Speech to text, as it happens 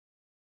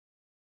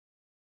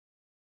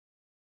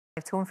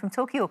arrived home from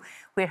Tokyo,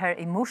 where her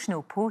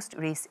emotional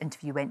post-race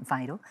interview went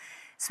viral.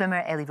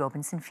 Swimmer Ellie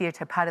Robinson feared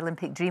her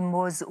Paralympic dream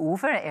was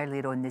over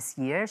earlier on this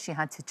year. She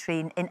had to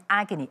train in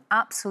agony,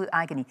 absolute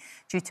agony,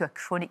 due to a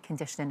chronic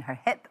condition in her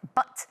hip.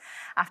 But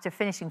after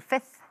finishing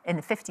 5th in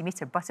the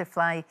 50-metre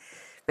butterfly,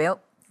 well,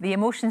 the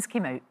emotions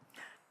came out.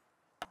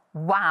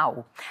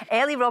 Wow.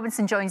 Ellie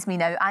Robinson joins me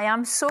now. I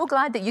am so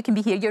glad that you can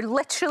be here. You're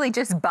literally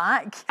just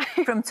back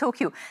from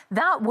Tokyo.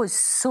 That was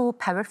so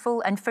powerful.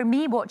 And for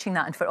me watching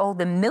that, and for all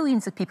the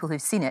millions of people who've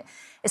seen it,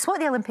 it's what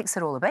the Olympics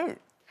are all about.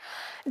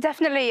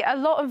 Definitely. A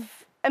lot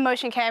of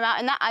emotion came out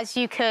in that, as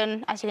you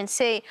can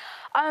see.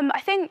 I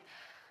think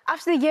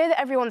after the year that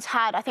everyone's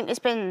had, I think there's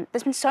been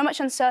so much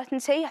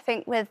uncertainty, I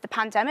think, with the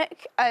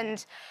pandemic,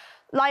 and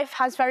life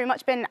has very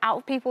much been out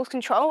of people's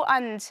control.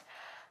 And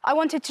I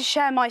wanted to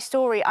share my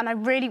story, and I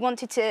really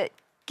wanted to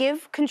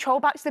give control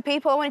back to the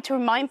people. I wanted to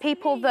remind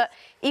people that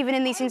even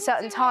in these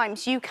uncertain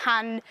times, you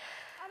can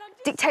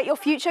dictate your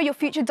future. Your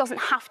future doesn't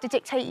have to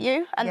dictate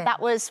you, and that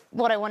was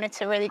what I wanted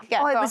to really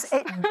get across.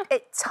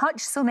 It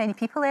touched so many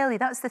people, Ellie.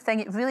 That's the thing.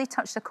 It really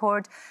touched a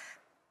chord.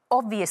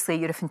 Obviously,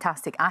 you're a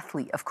fantastic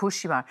athlete, of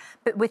course you are,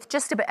 but with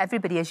just about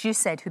everybody, as you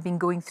said, who've been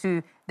going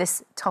through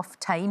this tough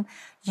time,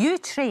 you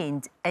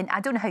trained, and I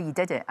don't know how you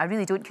did it, I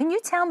really don't. Can you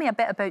tell me a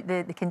bit about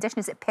the condition?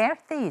 Is it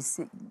Perthes?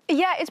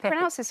 Yeah, it's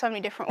pronounced in so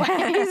many different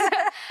ways.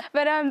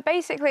 But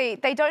basically,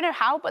 they don't know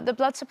how, but the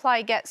blood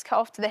supply gets cut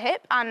off to the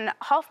hip, and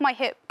half my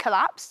hip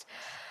collapsed.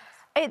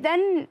 It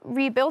then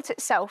rebuilt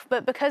itself,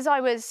 but because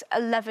I was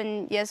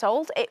 11 years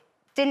old, it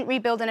didn't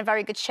rebuild in a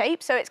very good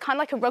shape, so it's kind of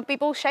like a rugby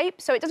ball shape,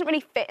 so it doesn't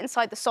really fit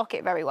inside the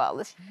socket very well.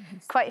 There's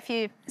quite a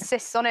few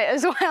cysts on it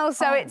as well,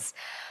 so it's...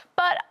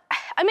 But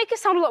I make it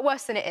sound a lot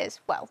worse than it is.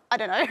 Well, I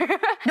don't know.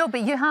 No,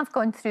 but you have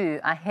gone through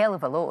a hell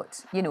of a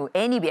lot, you know,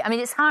 anyway. I mean,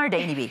 it's hard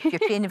anyway. You're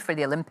training for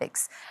the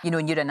Olympics, you know,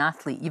 and you're an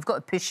athlete. You've got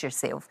to push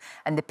yourself,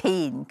 and the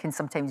pain can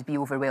sometimes be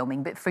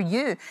overwhelming. But for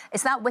you,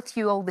 is that with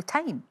you all the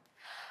time?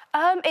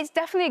 It's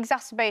definitely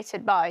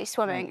exacerbated by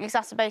swimming,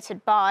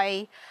 exacerbated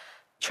by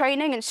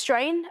training and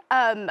strain.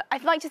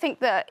 I'd like to think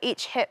that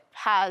each hip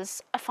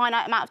has a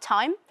finite amount of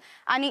time,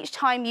 and each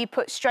time you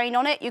put strain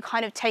on it, you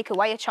kind of take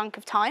away a chunk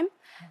of time.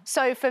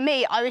 So for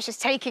me, I was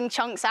just taking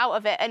chunks out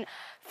of it. And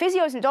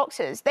physios and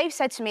doctors, they've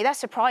said to me they're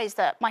surprised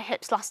that my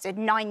hips lasted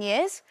 9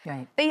 years.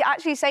 Right. They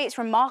actually say it's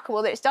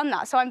remarkable that it's done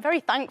that. So I'm very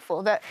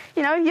thankful that,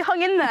 you know, you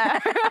hung in there.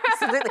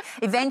 Absolutely.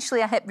 Eventually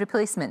a hip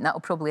replacement, that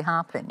will probably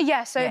happen.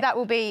 Yeah, so that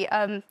will be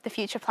the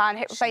future plan,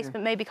 hip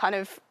replacement, maybe kind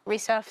of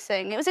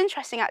resurfacing. It was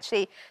interesting,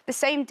 actually. The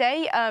same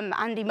day,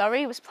 Andy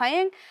Murray was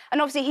playing, and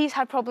obviously he's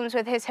had problems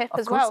with his hip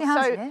as well.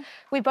 So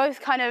we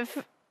both kind of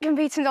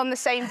competed on the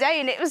same day,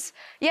 and it was,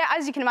 yeah,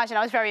 as you can imagine,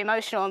 I was very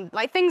emotional, and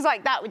like things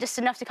like that were just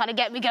enough to kind of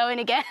get me going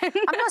again.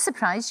 I'm not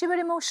surprised you were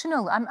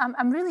emotional.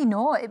 I'm really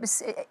not.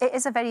 It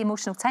is a very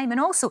emotional time,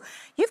 and also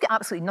you've got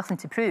absolutely nothing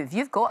to prove.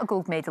 You've got a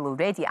gold medal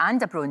already and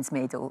a bronze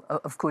medal,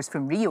 of course,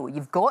 from Rio.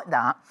 You've got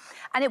that,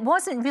 and it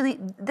wasn't really.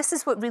 This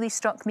is what really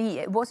struck me.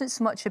 It wasn't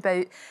so much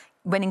about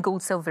winning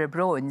gold, silver, or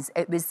bronze.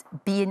 It was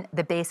being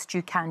the best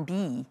you can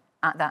be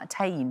at that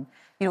time.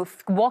 You know,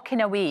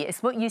 walking away.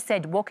 It's what you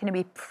said. Walking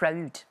away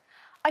proud.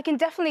 I can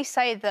definitely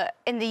say that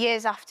in the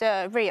years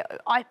after Rio,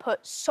 I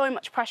put so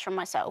much pressure on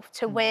myself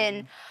to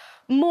win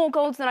more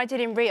golds than I did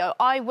in Rio.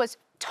 I was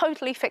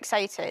totally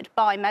fixated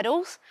by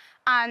medals,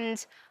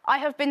 and I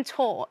have been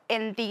taught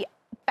in the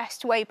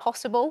best way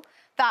possible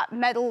that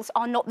medals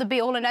are not the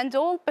be-all and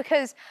end-all,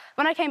 because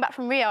when I came back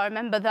from Rio, I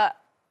remember that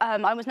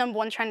I was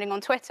 #1 trending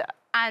on Twitter,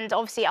 and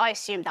obviously I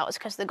assumed that was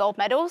because of the gold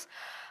medals.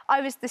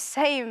 I was the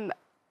same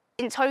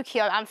in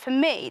Tokyo, and for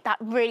me that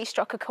really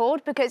struck a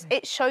chord, because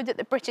it showed that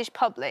the British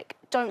public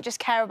don't just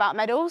care about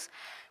medals.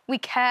 We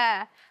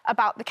care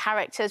about the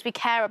characters, we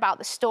care about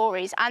the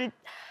stories, and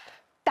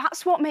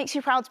that's what makes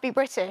you proud to be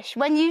British.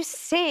 When you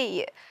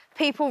see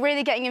people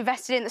really getting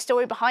invested in the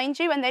story behind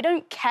you and they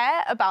don't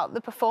care about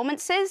the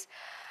performances,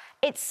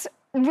 it's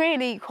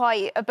really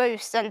quite a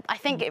boost. And I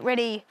think it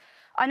really,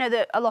 I know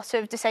that a lot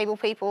of disabled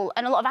people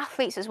and a lot of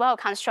athletes as well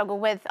can struggle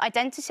with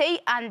identity,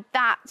 and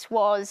that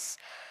was,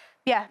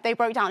 yeah, they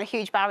broke down a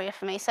huge barrier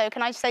for me. So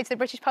can I just say to the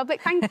British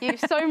public, thank you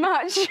so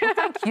much. Well,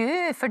 thank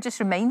you for just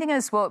reminding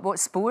us what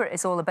sport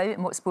is all about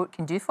and what sport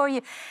can do for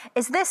you.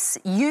 Is this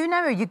you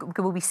now,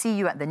 or will we see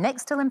you at the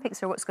next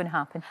Olympics, or what's going to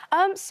happen?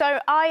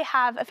 So I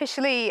have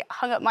officially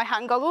hung up my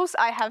hat and goggles.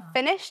 I have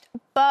finished,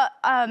 but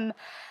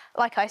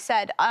like I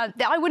said,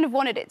 I wouldn't have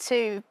wanted it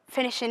to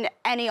finish in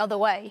any other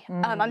way.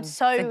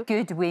 It's a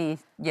good way.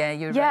 Yeah,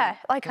 you're right. Yeah,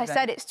 like I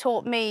said, it's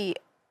taught me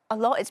a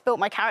lot. It's built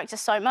my character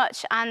so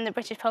much, and the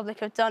British public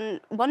have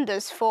done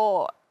wonders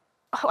for,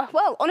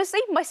 well, honestly,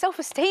 my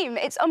self-esteem.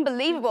 It's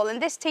unbelievable,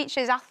 and this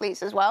teaches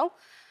athletes as well.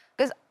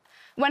 Because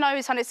when I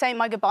was kind of saying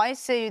my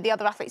goodbyes to the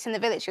other athletes in the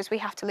village, because we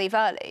have to leave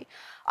early,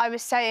 I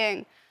was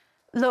saying,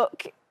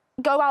 look,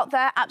 go out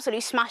there,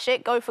 absolutely smash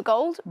it, go for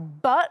gold,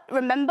 but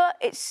remember,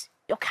 it's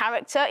your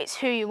character, it's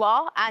who you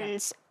are,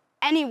 and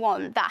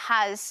anyone that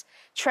has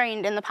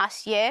trained in the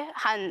past year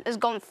and has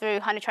gone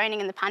through kind of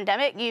training in the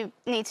pandemic, you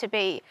need to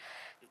be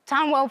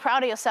damn well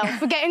proud of yourself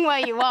for getting where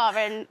you are.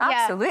 And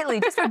yeah.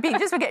 Absolutely, just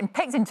for getting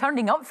picked and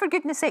turning up, for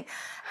goodness sake.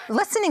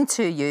 Listening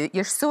to you,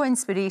 you're so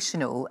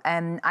inspirational.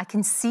 I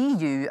can see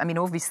you. I mean,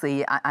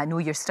 obviously, I know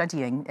you're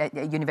studying at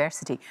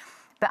university.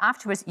 But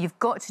afterwards, you've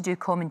got to do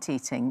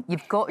commentating,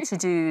 you've got to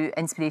do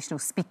inspirational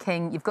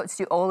speaking, you've got to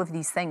do all of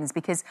these things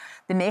because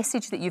the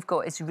message that you've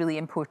got is really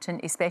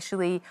important,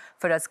 especially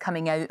for us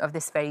coming out of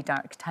this very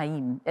dark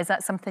time. Is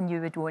that something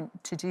you would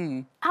want to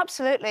do?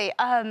 Absolutely.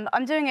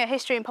 I'm doing a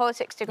history and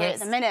politics degree at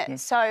the minute.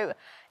 So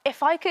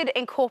if I could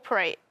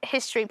incorporate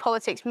history,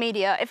 politics,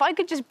 media, if I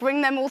could just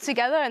bring them all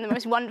together in the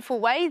most wonderful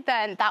way,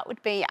 then that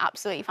would be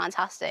absolutely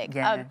fantastic.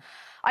 Yeah.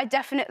 I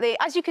definitely,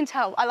 as you can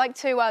tell, I like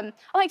to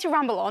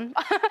ramble on.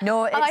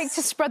 No, I like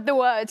to spread the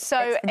word.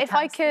 So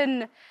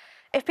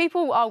if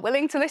people are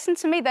willing to listen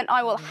to me, then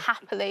I will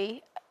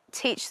happily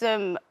teach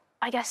them,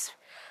 I guess,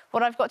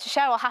 what I've got to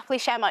share. I'll happily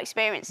share my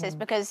experiences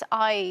because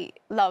I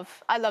love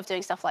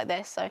doing stuff like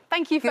this. So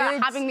thank you for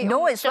having me on the show.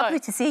 No, it's lovely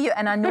to see you,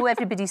 and I know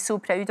everybody's so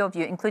proud of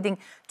you, including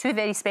two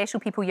very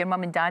special people, your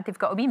mum and dad. They've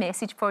got a wee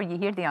message for you.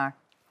 Here they are.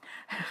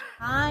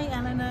 Hi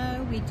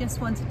Eleanor, we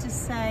just wanted to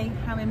say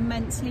how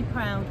immensely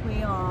proud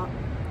we are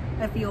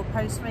of your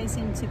post-race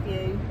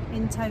interview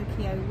in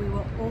Tokyo. We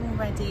were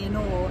already in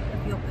awe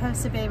of your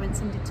perseverance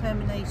and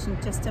determination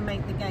just to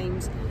make the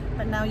games,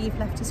 but now you've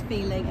left us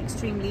feeling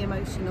extremely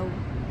emotional.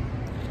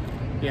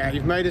 Yeah,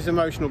 you've made us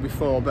emotional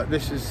before, but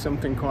this is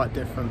something quite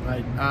different,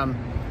 mate.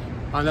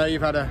 I know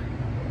you've had a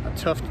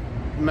tough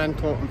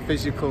mental and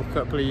physical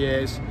couple of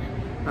years,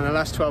 and the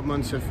last 12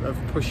 months have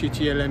pushed you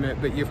to your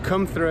limit, but you've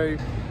come through.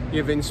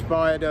 You've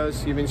inspired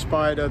us, you've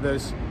inspired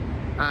others,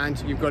 and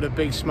you've got a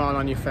big smile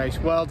on your face.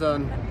 Well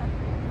done,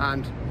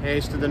 and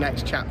here's to the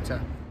next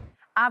chapter.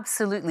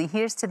 Absolutely,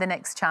 here's to the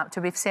next chapter.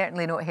 We've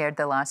certainly not heard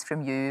the last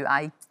from you.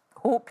 I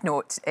hope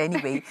not,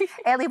 anyway.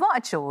 Ellie, what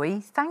a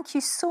joy. Thank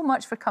you so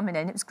much for coming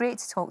in. It was great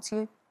to talk to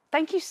you.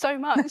 Thank you so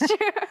much.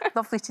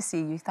 Lovely to see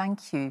you.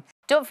 Thank you.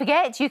 Don't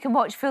forget, you can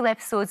watch full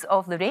episodes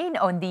of Lorraine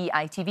on the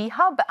ITV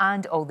Hub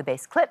and all the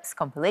best clips,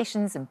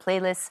 compilations and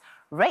playlists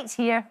right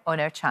here on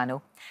our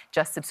channel.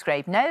 Just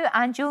subscribe now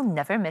and you'll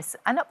never miss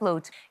an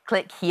upload.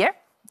 Click here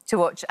to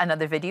watch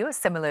another video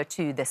similar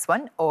to this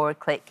one, or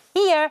click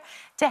here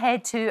to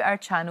head to our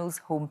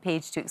channel's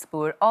homepage to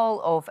explore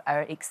all of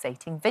our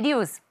exciting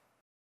videos.